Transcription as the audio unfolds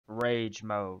Rage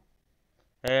Mode.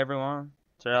 Hey everyone,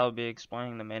 today I'll be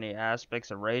explaining the many aspects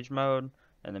of Rage Mode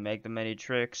and to make the many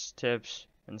tricks, tips,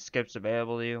 and skips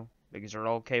available to you because they're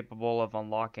all capable of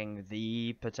unlocking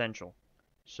the potential.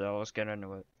 So let's get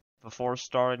into it. Before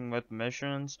starting with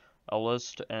missions, I'll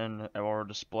list and or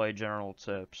display general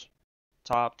tips.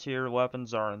 Top tier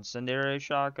weapons are Incendiary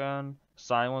Shotgun,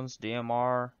 Silence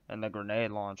DMR, and the Grenade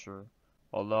Launcher,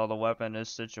 although the weapon is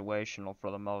situational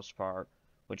for the most part,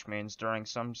 which means during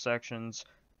some sections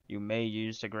you may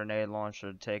use the Grenade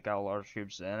Launcher to take out large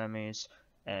groups of enemies,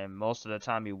 and most of the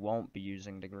time you won't be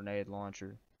using the Grenade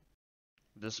Launcher.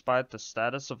 Despite the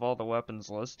status of all the weapons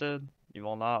listed, you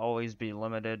will not always be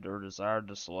limited or desired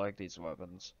to select these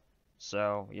weapons.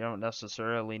 So, you don't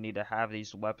necessarily need to have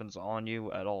these weapons on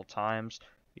you at all times.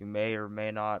 You may or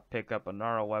may not pick up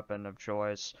another weapon of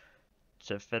choice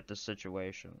to fit the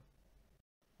situation.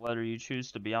 Whether you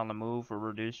choose to be on the move or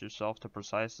reduce yourself to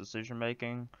precise decision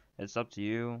making, it's up to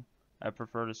you. I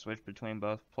prefer to switch between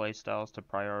both playstyles to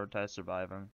prioritize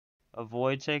surviving.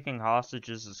 Avoid taking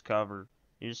hostages as cover.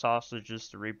 Use hostages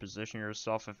to reposition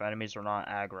yourself if enemies are not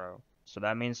aggro. So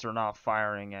that means they're not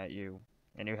firing at you,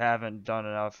 and you haven't done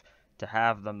enough to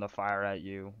have them to fire at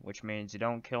you, which means you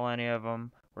don't kill any of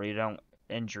them or you don't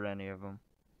injure any of them.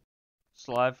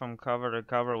 Slide from cover to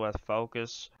cover with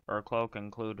focus or cloak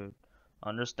included.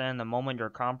 Understand the moment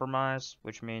you're compromised,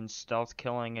 which means stealth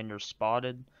killing and you're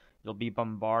spotted, you'll be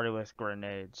bombarded with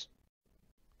grenades.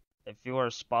 If you are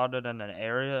spotted in an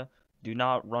area, do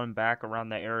not run back around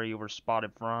the area you were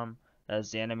spotted from,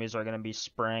 as the enemies are going to be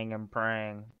spraying and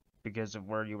praying because of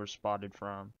where you were spotted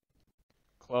from.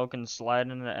 Cloak and slide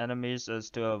into enemies is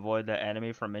to avoid the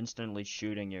enemy from instantly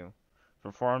shooting you.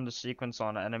 Perform the sequence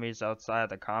on enemies outside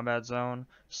the combat zone,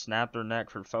 snap their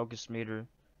neck for focus meter,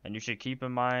 and you should keep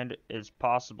in mind it's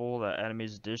possible that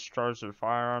enemies discharge their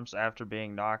firearms after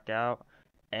being knocked out,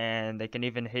 and they can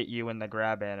even hit you in the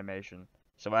grab animation.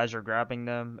 So as you're grabbing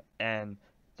them and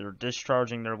they're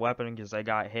discharging their weapon because they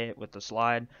got hit with the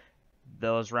slide,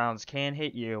 those rounds can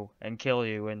hit you and kill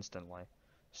you instantly.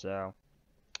 So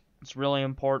it's really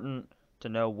important to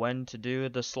know when to do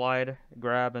the slide,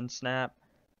 grab, and snap,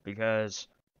 because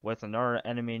with another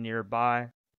enemy nearby,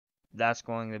 that's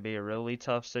going to be a really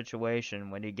tough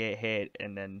situation when you get hit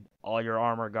and then all your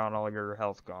armor gone, all your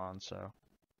health gone. So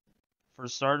for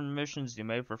certain missions you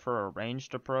may prefer a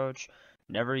ranged approach.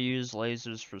 Never use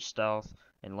lasers for stealth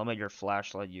and limit your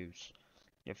flashlight use.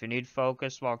 If you need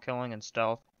focus while killing and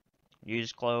stealth,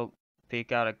 use cloak,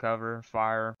 peek out of cover,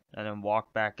 fire, and then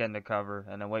walk back into cover,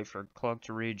 and then wait for cloak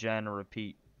to regen or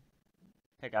repeat.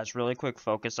 Hey guys, really quick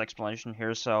focus explanation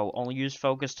here. So only use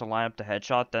focus to line up the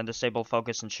headshot, then disable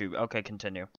focus and shoot. Okay,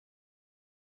 continue.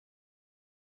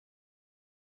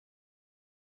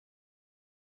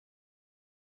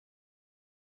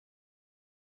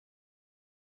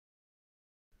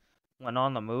 When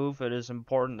on the move, it is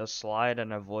important to slide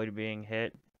and avoid being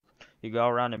hit. You go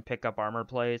around and pick up armor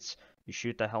plates. You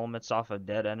shoot the helmets off of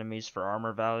dead enemies for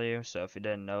armor value. So if you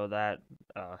didn't know that,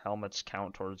 helmets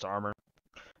count towards armor.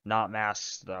 Not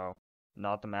masks though.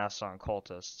 Not the masks on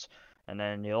cultists. And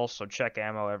then you also check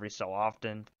ammo every so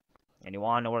often. And you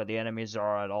want to know where the enemies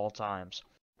are at all times.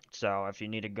 So if you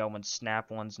need to go and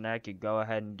snap one's neck, you go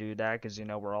ahead and do that because you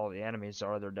know where all the enemies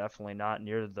are. They're definitely not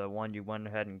near the one you went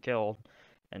ahead and killed.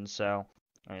 And so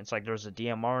it's like there's a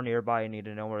DMR nearby, you need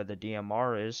to know where the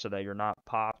DMR is so that you're not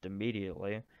popped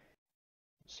immediately.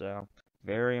 So,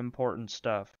 very important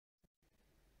stuff.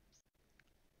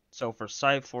 So for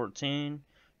Site 14,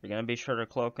 you're going to be sure to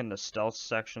cloak in the stealth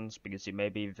sections because you may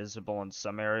be visible in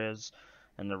some areas,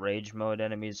 and the rage mode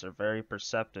enemies are very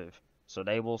perceptive. So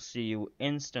they will see you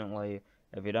instantly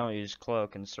if you don't use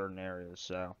cloak in certain areas.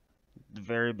 So, the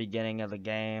very beginning of the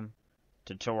game,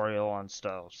 tutorial on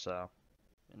stealth, so.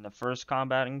 In the first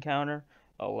combat encounter,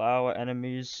 allow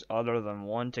enemies other than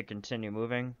one to continue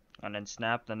moving, and then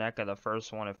snap the neck of the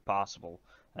first one if possible,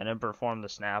 and then perform the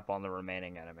snap on the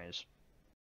remaining enemies.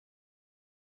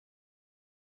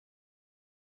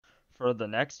 For the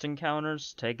next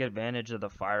encounters, take advantage of the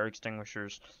fire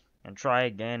extinguishers, and try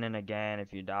again and again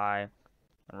if you die.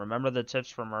 And remember the tips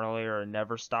from earlier, and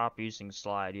never stop using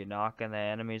slide. You knock in the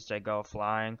enemies, they go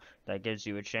flying, that gives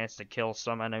you a chance to kill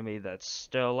some enemy that's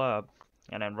still up,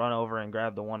 and then run over and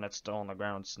grab the one that's still on the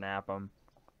ground, snap them.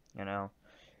 You know,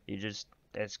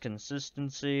 it's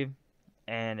consistency,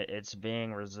 and it's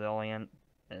being resilient,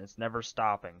 and it's never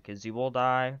stopping, because you will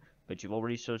die, but you will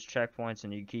reach those checkpoints,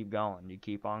 and you keep going, you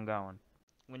keep on going.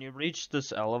 When you reach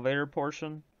this elevator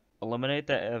portion, eliminate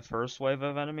the first wave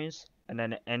of enemies, and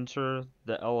then enter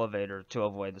the elevator to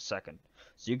avoid the second.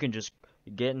 So you can just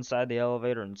You get inside the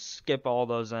elevator and skip all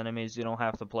those enemies. You don't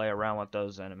have to play around with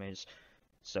those enemies.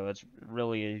 So it's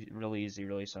really, really easy,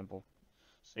 really simple.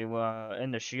 So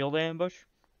in the shield ambush,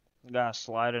 you gotta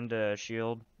slide into a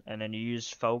shield, and then you use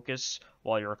focus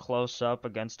while you're close up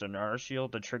against another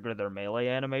shield to trigger their melee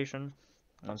animation.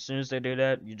 And as soon as they do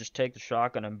that, you just take the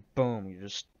shotgun and boom, you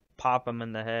just pop them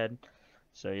in the head.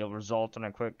 So you'll result in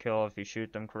a quick kill if you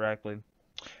shoot them correctly.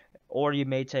 Or you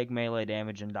may take melee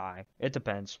damage and die. It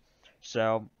depends.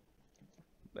 So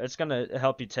it's gonna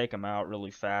help you take them out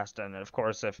really fast. And of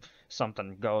course, if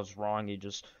something goes wrong, you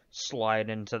just slide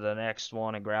into the next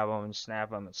one and grab them and snap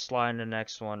them, and slide in the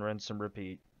next one, rinse and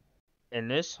repeat. In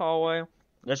this hallway,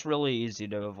 it's really easy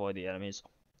to avoid the enemies.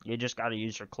 You just gotta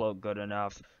use your cloak good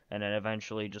enough, and then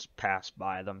eventually just pass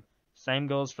by them. Same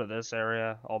goes for this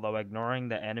area, although ignoring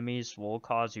the enemies will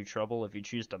cause you trouble if you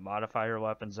choose to modify your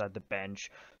weapons at the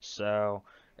bench, so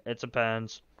it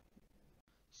depends.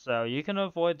 So you can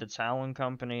avoid the Talon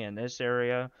Company in this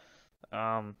area,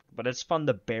 but it's fun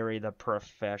to bury the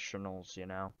professionals, you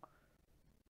know.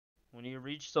 When you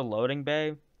reach the loading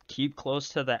bay, keep close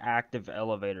to the active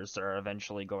elevators that are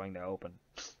eventually going to open.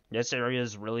 This area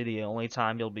is really the only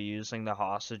time you'll be using the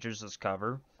hostages as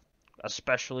cover,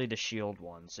 especially the shield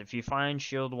ones. If you find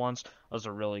shield ones, those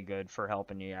are really good for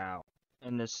helping you out.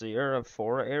 In the Sierra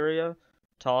 4 area,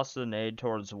 toss the nade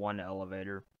towards one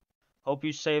elevator. Hope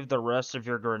you save the rest of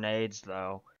your grenades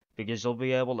though, because you'll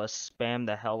be able to spam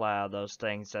the hell out of those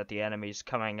things at the enemies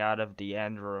coming out of the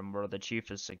end room where the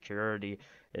chief of security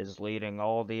is leading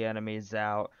all the enemies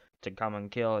out to come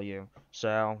and kill you.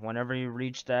 So whenever you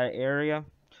reach that area,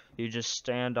 you just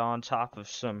stand on top of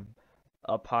some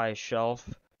up high shelf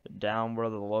down where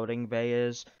the loading bay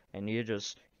is, and you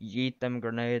just yeet them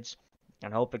grenades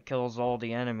and hope it kills all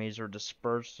the enemies or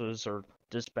disperses or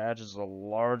dispatches a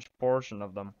large portion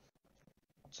of them.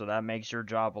 So that makes your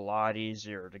job a lot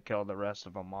easier to kill the rest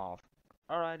of them off.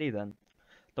 Alrighty then.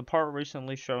 The part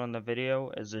recently shown in the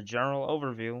video is a general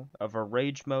overview of a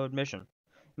rage mode mission,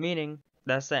 meaning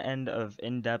that's the end of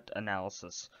in-depth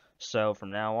analysis. So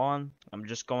from now on, I'm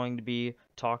just going to be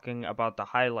talking about the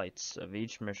highlights of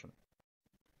each mission.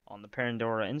 On the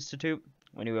Pandora Institute,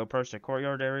 when you approach the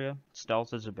courtyard area,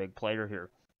 stealth is a big player here.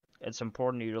 It's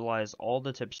important to utilize all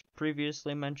the tips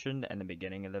previously mentioned in the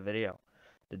beginning of the video.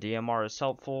 The DMR is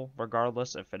helpful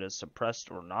regardless if it is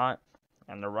suppressed or not,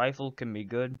 and the rifle can be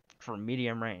good for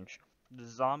medium range. The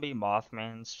zombie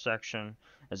Mothman section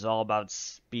is all about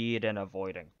speed and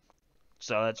avoiding,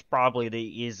 so it's probably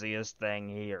the easiest thing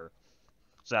here.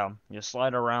 So you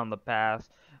slide around the path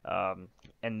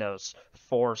in those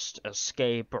forced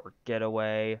escape or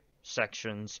getaway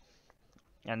sections,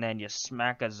 and then you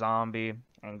smack a zombie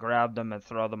and grab them and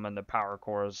throw them in the power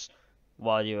cores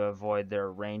while you avoid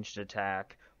their ranged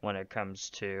attack when it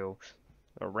comes to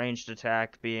a ranged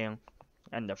attack being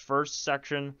in the first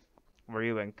section where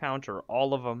you encounter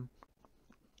all of them,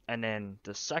 and then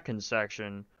the second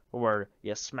section where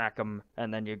you smack them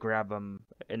and then you grab them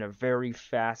in a very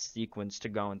fast sequence to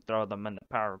go and throw them in the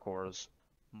power cores.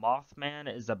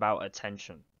 Mothman is about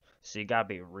attention, so you gotta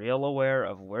be real aware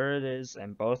of where it is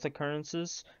in both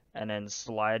occurrences and then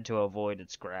slide to avoid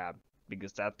its grab,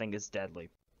 because that thing is deadly.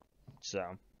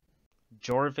 So,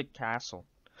 Jorvik Castle.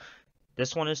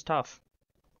 This one is tough.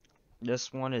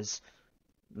 This one is,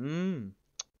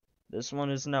 this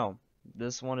one is no.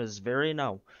 This one is very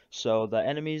no. So the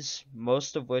enemies,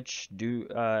 most of which do,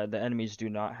 the enemies do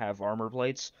not have armor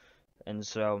plates, and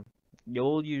so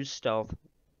you'll use stealth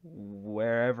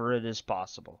wherever it is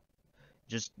possible.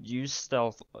 Just use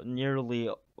stealth nearly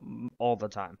all the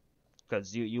time,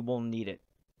 because you will need it.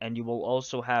 And you will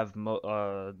also have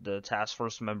the task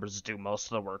force members do most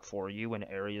of the work for you in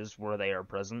areas where they are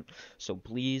present. So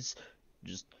please,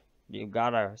 you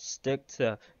gotta stick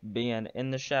to being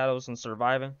in the shadows and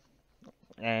surviving,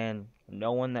 and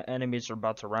knowing the enemies are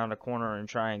about to round a corner and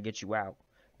try and get you out.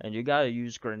 And you gotta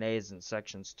use grenades in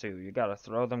sections too. You gotta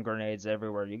throw them grenades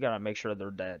everywhere. You gotta make sure they're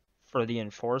dead. For the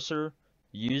enforcer,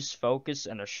 use focus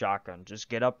and a shotgun. Just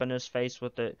get up in his face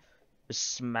with it.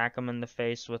 Smack him in the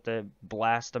face with it,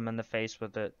 blast him in the face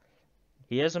with it.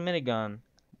 He has a minigun,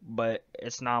 but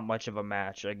it's not much of a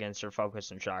match against your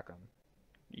focus and shotgun.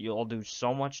 You'll do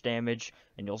so much damage,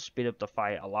 and you'll speed up the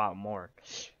fight a lot more.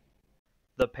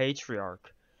 The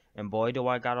Patriarch, and boy do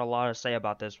I got a lot to say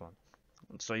about this one.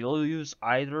 So you'll use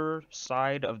either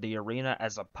side of the arena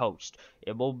as a post.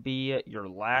 It will be your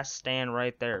last stand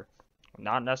right there.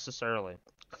 Not necessarily,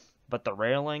 but the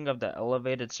railing of the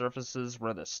elevated surfaces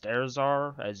where the stairs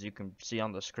are, as you can see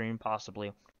on the screen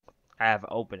possibly, have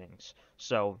openings.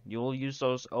 So you'll use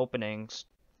those openings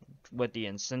with the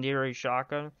incendiary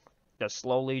shotgun to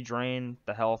slowly drain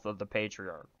the health of the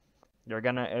Patriarch. You're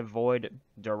gonna avoid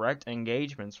direct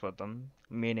engagements with them,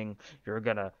 meaning you're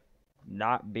gonna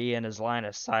not be in his line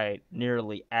of sight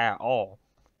nearly at all.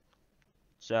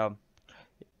 So,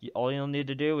 all you'll need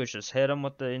to do is just hit him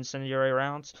with the incendiary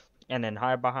rounds, and then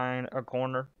hide behind a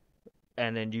corner,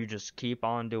 and then you just keep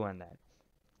on doing that.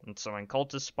 And so when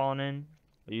cultists spawn in,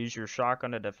 use your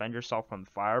shotgun to defend yourself from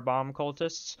firebomb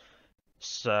cultists.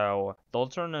 So they'll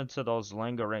turn into those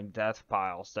lingering death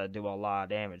piles that do a lot of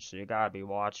damage. So you gotta be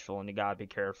watchful and you gotta be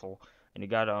careful. And you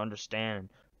gotta understand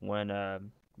when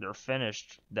they're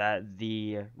finished that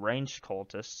the ranged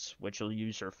cultists, which will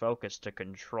use your focus to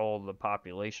control the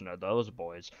population of those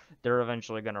boys, they're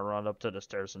eventually gonna run up to the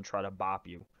stairs and try to bop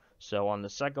you. So on the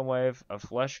second wave, a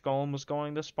flesh golem was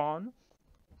going to spawn.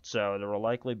 So there will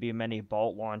likely be many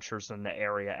bolt launchers in the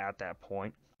area at that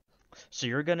point. So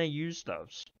you're gonna use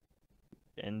those.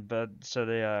 So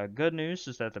the good news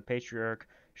is that the Patriarch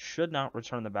should not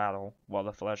return the battle while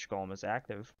the Flesh Golem is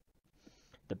active.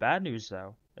 The bad news,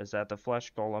 though, is that the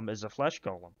Flesh Golem is a Flesh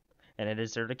Golem, and it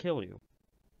is there to kill you.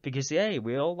 Because, yay,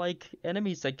 we all like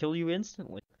enemies that kill you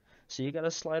instantly. So you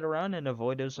gotta slide around and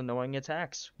avoid those annoying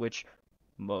attacks, which,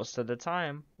 most of the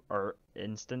time, are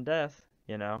instant death,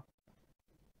 you know?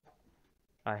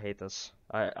 I hate this.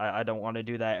 I don't want to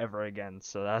do that ever again,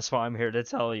 so that's why I'm here to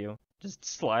tell you. Just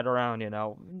slide around, you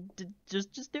know.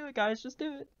 Just do it, guys. Just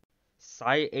do it.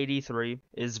 Site 83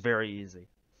 is very easy.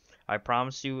 I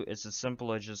promise you, it's as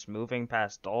simple as just moving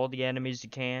past all the enemies you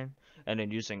can, and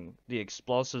then using the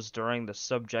explosives during the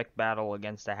subject battle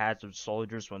against the hazard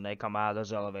soldiers when they come out of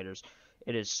those elevators.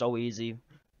 It is so easy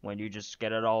when you just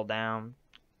get it all down.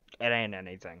 It ain't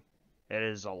anything. It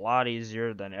is a lot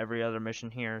easier than every other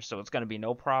mission here, so it's going to be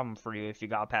no problem for you if you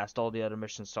got past all the other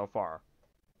missions so far.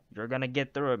 You're going to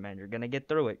get through it, man. You're going to get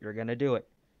through it. You're going to do it.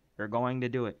 You're going to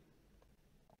do it.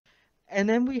 And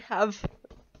then we have,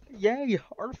 yay,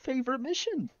 our favorite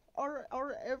mission. Our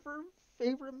ever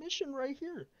favorite mission right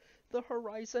here. The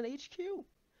Horizon HQ.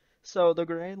 So the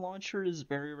grenade launcher is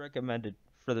very recommended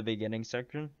for the beginning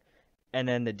section. And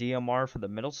then the DMR for the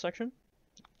middle section.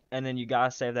 And then you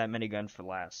gotta save that minigun for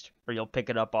last. Or you'll pick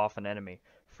it up off an enemy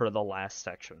for the last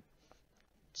section.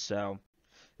 So,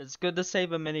 it's good to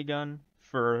save a minigun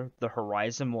for the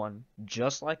Horizon one,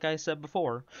 just like I said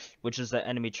before, which is the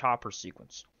enemy chopper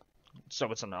sequence.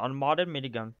 So it's an unmodded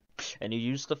minigun, and you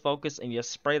use the focus and you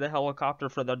spray the helicopter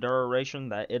for the duration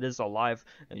that it is alive,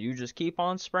 and you just keep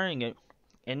on spraying it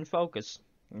in focus,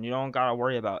 and you don't gotta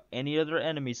worry about any other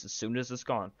enemies as soon as it's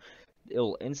gone.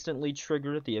 It'll instantly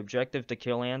trigger the objective to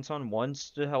kill Anton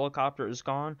once the helicopter is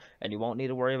gone, and you won't need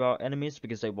to worry about enemies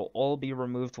because they will all be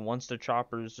removed once the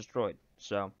chopper is destroyed.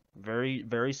 So, very,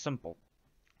 very simple.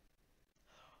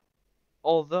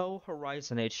 Although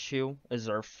Horizon HQ is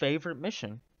our favorite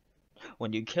mission,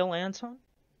 when you kill Anton,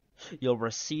 you'll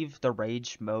receive the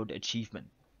Rage Mode achievement.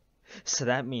 So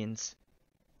that means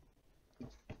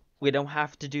we don't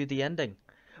have to do the ending.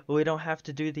 We don't have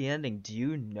to do the ending. Do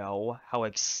you know how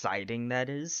exciting that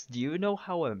is? Do you know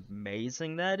how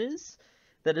amazing that is?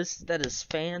 That is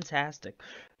fantastic.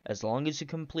 As long as you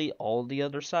complete all the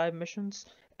other side missions,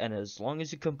 and as long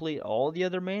as you complete all the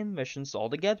other main missions all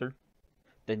together,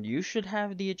 then you should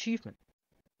have the achievement.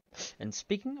 And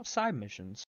speaking of side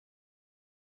missions,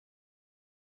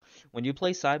 when you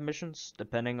play side missions,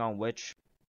 depending on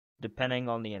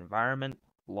the environment,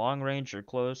 long range or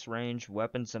close range,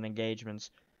 weapons and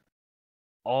engagements,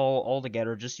 all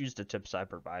together, just use the tips I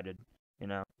provided. You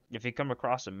know, if you come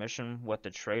across a mission with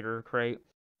the trader crate,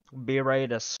 be ready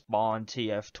to spawn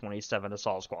TF-27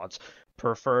 assault squads,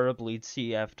 preferably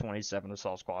TF-27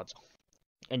 assault squads.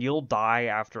 And you'll die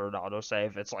after an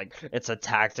autosave. It's a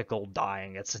tactical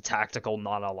dying. It's a tactical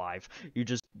not alive. You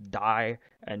just die,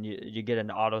 and you get an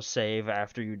autosave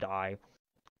after you die,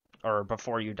 or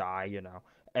before you die, you know.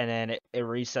 And then it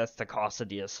resets the cost of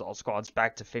the assault squads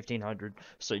back to 1,500,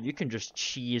 so you can just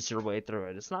cheese your way through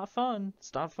it. It's not fun.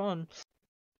 It's not fun.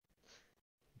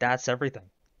 That's everything.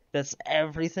 That's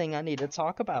everything I need to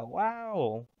talk about.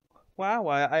 Wow. Wow,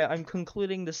 I'm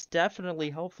concluding this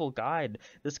definitely helpful guide.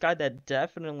 This guide that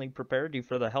definitely prepared you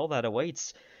for the hell that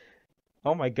awaits.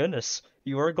 Oh my goodness,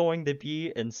 you are going to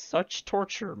be in such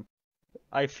torture.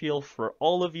 I feel for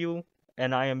all of you,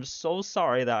 and I am so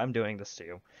sorry that I'm doing this to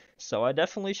you. So I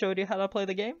definitely showed you how to play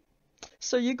the game.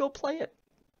 So you go play it.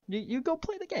 You go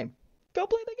play the game. Go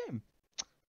play the game.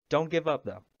 Don't give up,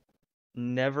 though.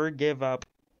 Never give up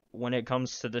when it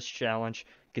comes to this challenge,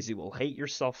 because you will hate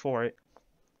yourself for it.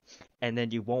 And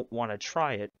then you won't want to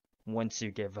try it once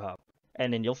you give up.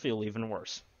 And then you'll feel even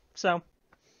worse. So,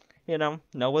 you know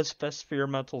what's best for your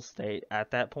mental state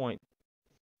at that point.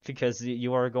 because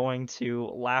you are going to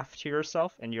laugh to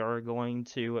yourself and you are going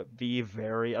to be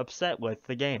very upset with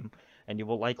the game, and you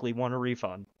will likely want a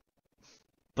refund.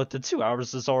 But the 2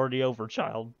 hours is already over,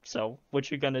 child, so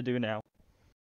what you gonna do now?